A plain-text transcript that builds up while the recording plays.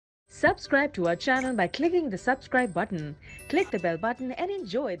Subscribe to our channel by clicking the subscribe button. Click the bell button and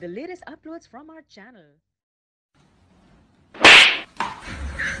enjoy the latest uploads from our channel.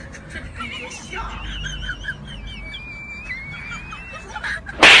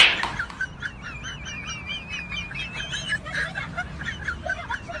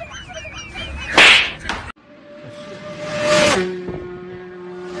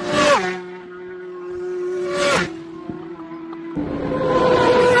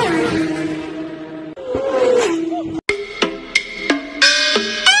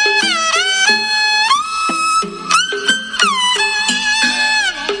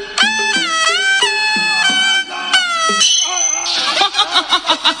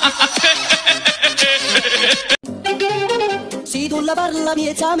 Si tu la parla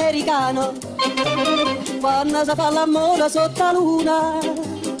miezza americano, quando si fa l'amore sotto la luna,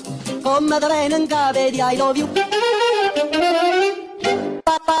 come da bene in cave di I love you,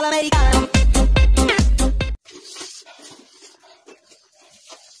 papà l'americano.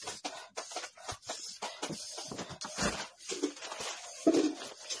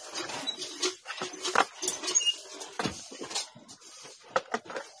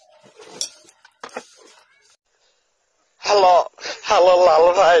 Hello লাল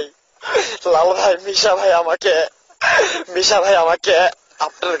ভাই মিশা ভাই আমাকে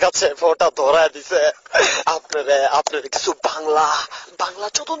আপনার কাছে ফোনটা ধরা দিছে। আপনার কিছু বাংলা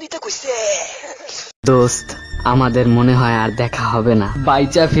চত নিতে কইছে। দোস্ত, আমাদের মনে হয় আর দেখা হবে না।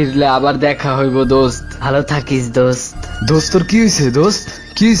 বাইচা ফিরলে আবার দেখা হইব দোস্ত। ভালো থাকিস দোস্ত। দোস্ত তোর কি হয়েছে? দোস্ত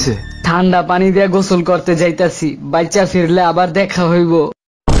কি হয়েছে? ঠান্ডা পানি দিয়ে গোসল করতে যাইতাছি, বাইচা ফিরলে আবার দেখা হইব।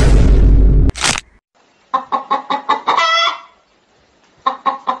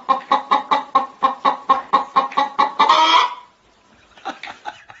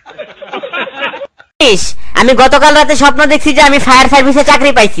 আমি গতকাল রাতে স্বপ্ন দেখছি যে আমি ফায়ার সার্ভিসে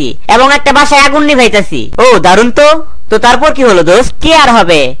চাকরি পাইছি এবং একটা বাসায় আগুন নিভাইতাছি। ও দারুণ তো। তো তারপর কি হলো দোস্ত? কি আর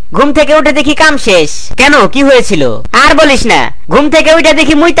হবে, ঘুম থেকে উঠে দেখি কাম শেষ। কেন, কি হয়েছিল? আর বলিস না, ঘুম থেকে উঠে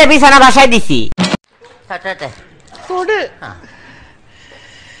দেখি মুইতা বিছানা বাসায় দিছি।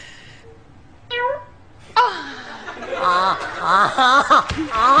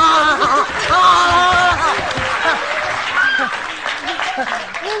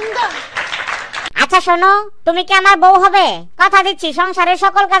 আচ্ছা শোনো, তুমি কি আমার বউ হবে? কথা দিচ্ছি সংসারের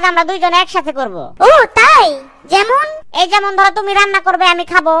সকল কাজ আমরা দুইজনে একসাথে করব। ও তাই? যেমন? এই যেমন ধরো, তুমি রান্না করবে, আমি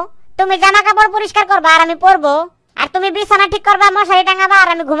খাবো। তুমি জামা কাপড় পরিষ্কার করবে আর আমি পরবো। আর তুমি বিছানা ঠিক করবে, মশারি টাঙাবা আর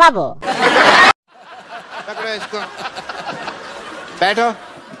আমি ঘুমাবো। बैठो,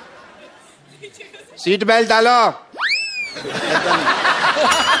 सीट बेल्ट डालो।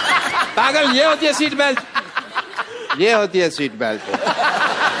 पागल, ये होती है सीट बेल्ट, ये होती है सीट बेल्ट।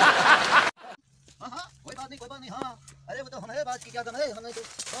 कोई बात नहीं, हाँ। अरे वो तो हमारे बात की क्या करना है, हमें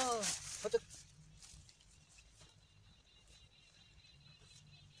तो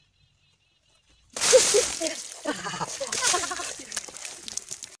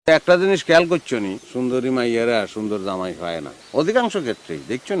একটা জিনিস খেয়াল করছো নি, সুন্দরী মাইয়ারা সুন্দর জামাই হয় না অধিকাংশ ক্ষেত্রেই,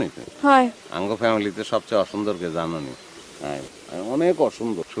 দেখছো নি? আঙ্গ ফ্যামিলিতে সবচেয়ে অসুন্দরকে জানো নি? অনেক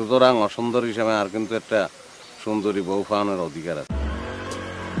অসুন্দর, সুতরাং অসুন্দর হিসেবে আর কিন্তু একটা সুন্দরী বউ পাওয়ানোর অধিকার আছে।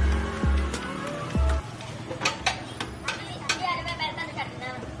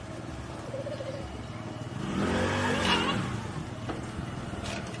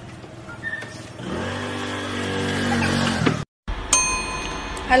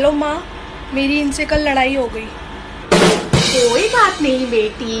 हेलो माँ, मेरी इनसे कल लड़ाई हो गई। कोई बात नहीं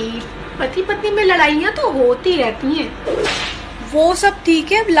बेटी, पति पत्नी में लड़ाइयाँ तो होती रहती हैं। वो सब ठीक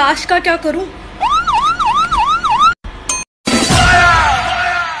है, लास्ट का क्या करूं?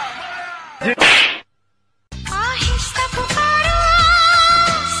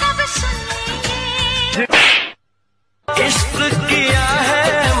 इश्क किया है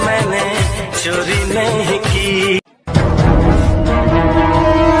मैंने, चोरी नहीं की।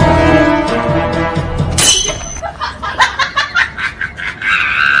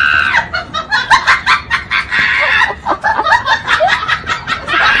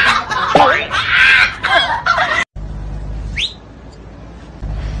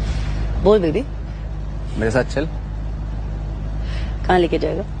 बोल बेबी, मेरे साथ चल। कहाँ लेके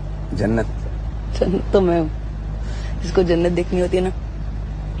जाएगा? जन्नत। जन्नत तो मैं हूँ। जिसको जन्नत देखनी होती है ना,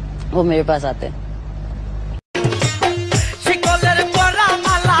 वो मेरे पास आते हैं।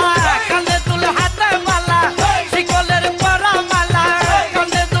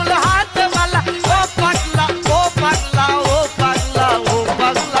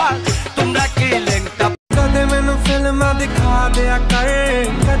 दिया कर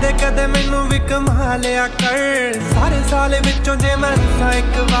कदे कदे मैनू भी कमा लिया कर सारे साल विचों जे मैं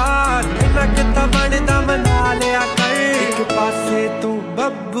एक बार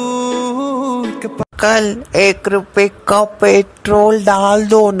अंकल 1 रुपए का पेट्रोल डाल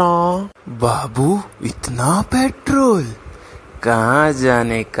दो ना। बाबू इतना पेट्रोल कहाँ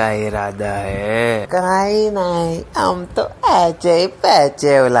जाने का इरादा है? कहीं नहीं, हम तो ऐसे ही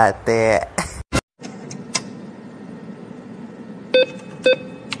पैसे उड़ाते हैं।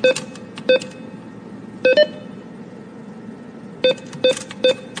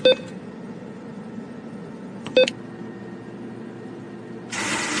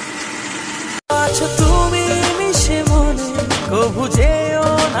 আছো তুমি মিশে মনে কবু যেও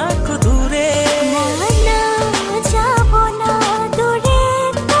না দূরে যাব না দূরে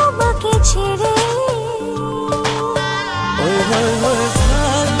তোমাকে ছেড়ে।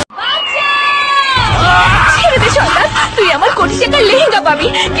 তুই আমার কোটি টাকার লেহেঙ্গা পাবি,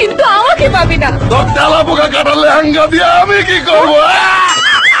 কিন্তু আমাকে পাবি না। তোর ডালা পোকা কাটার লেহেঙ্গা দিয়ে আমি কি করবো?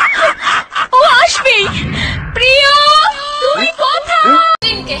 ও আসবে। প্রিয় তুই কোথায়?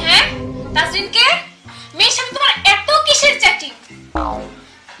 তাসরিনকে, হ্যাঁ তাসরিনকে, মেয়ের সাথে তোমার এত কিসের চ্যাটিং?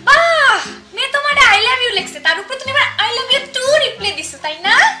 বাহ, মেয়ে তোমার আই লাভ ইউ লিখছে, তার উপরে তুমি আবার I love you to reply দিছো, তাই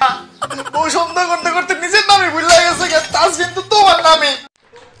না? বউ সন্দেহ করতে করতে নিজের নামে ভুলে গেছে, তাসরিন তো তোমার নামে।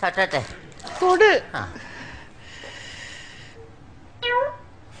 তোরে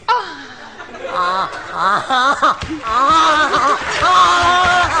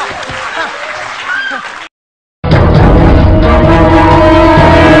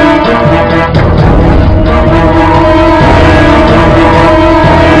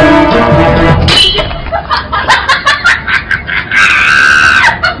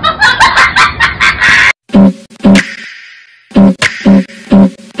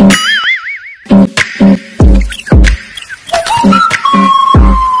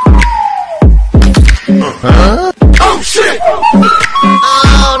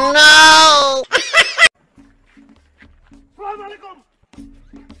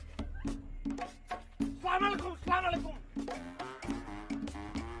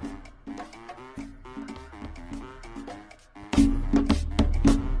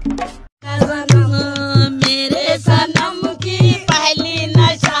मेरे सनम की पहली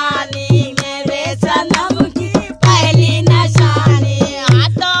निशानी, मेरे सनम की पहली निशानी,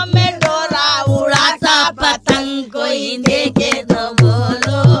 हाथों में डोरा उड़ाता पतंग, कोई देखे तो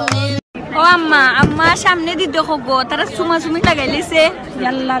बोलो। ও আম্মা, আম্মা সামনে দি দেখো গো, তারা সুমাসুমি লাগাইলিছে।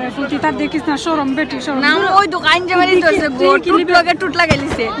 আল্লাহ রে ফুটি তার দেখিস না, শরম বেটি শরম। না ওই দোকান জামারি দছে গো, টুট লগে টুট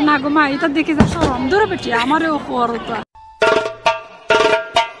লাগাইলিছে। না গো মা, এটা দেখিস না, শরম ধরে বেটি আমারও করতা।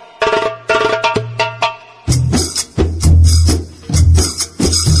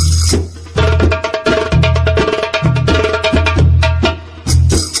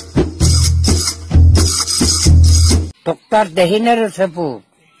 তোর দেহিনের সেপু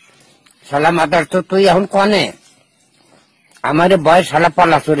শালা মাদার, তো তুই এখন কনে আমার বয়স শালা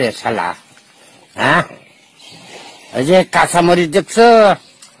পলাশুরে শালা। হ্যাঁ, ওই যে কাঁচামরিচ দেখছো,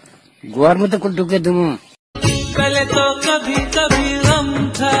 গোয়ার মধ্যে ঢুকে দুমু। पहले तो कभी कभी गम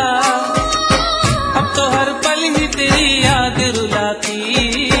था, अब तो हर पल ही तेरी याद रुलाती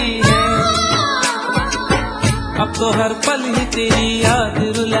है, अब तो हर पल ही तेरी याद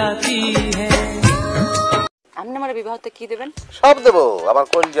रुलाती है। আপনি আমার বিবাহতে কি দেবেন? সব দেবো, আমার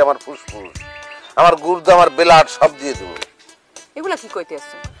কলজি, আমার ফুসফুস, আমার গুর্দ, আমার বেলাট সব দিয়ে দেবো। এগুলা কি কইতে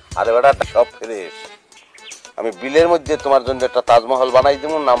আসছো? আরে বেটা সব ফ্রেশ। আমি বিলের মধ্যে তোমার জন্য একটা তাজমহল বানাই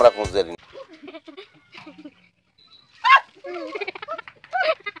দেবো, নাম রাখবো জেরিন।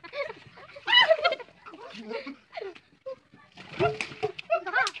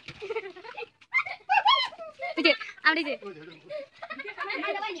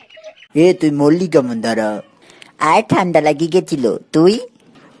 এ তুই মরলি কেমন দাঁড়া? আর ঠান্ডা লাগি গেছিল তুই?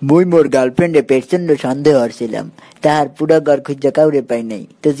 মুই মোর গার্লফ্রেন্ডে প্রচন্ড সন্দেহ হচ্ছিলাম, তাহার পুরো ঘর খুঁজে কাউরে পাই নাই,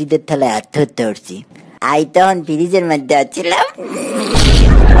 তো শীতের থালায় আত্মহত্যা করছি। আই তখন ফ্রিজের মধ্যে আছিলাম।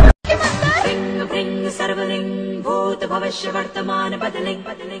 ভূত ভবিষ্য বর্তমান বদলে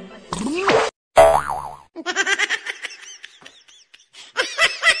বদলে।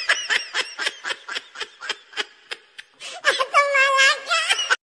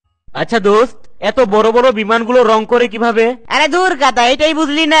 আচ্ছা দোস্ত, এত বড় বড় বিমানগুলো রং করে কিভাবে? আরে দূর গাদা, এটাই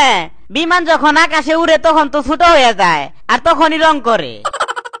বুঝলি না? বিমান যখন আকাশে উড়ে তখন তো ছোট হয়ে যায়, আর তখনই রং করে।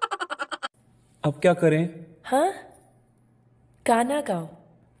 अब क्या करें? हाँ, गाना गाओ।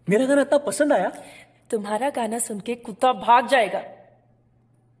 मेरा गाना इतना पसंद आया, तुम्हारा गाना सुन के कुत्ता भाग जाएगा।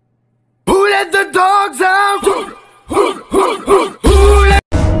 Who let the dogs out?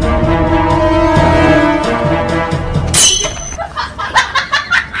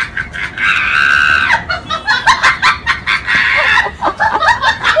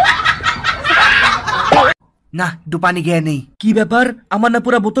 না একটু পানি খেয়ে নেই। কি ব্যাপার, আমার না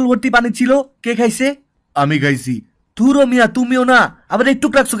পুরা বোতল ভর্তি পানি ছিল, কে খাইছে? আমি খাইছি। তুরো মিয়া, তুমিও না, আবার একটু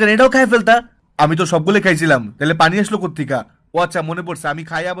রাখছো কেন, এটাও খাই ফেলতা। আমি তো সবগুলো খাইছিলাম, তাহলে পানি আসলো কোত্থেকা? ও আচ্ছা, মনে পড়ছে, আমি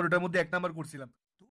খাই আবার ওটার মধ্যে 1 নাম্বার করছিলাম।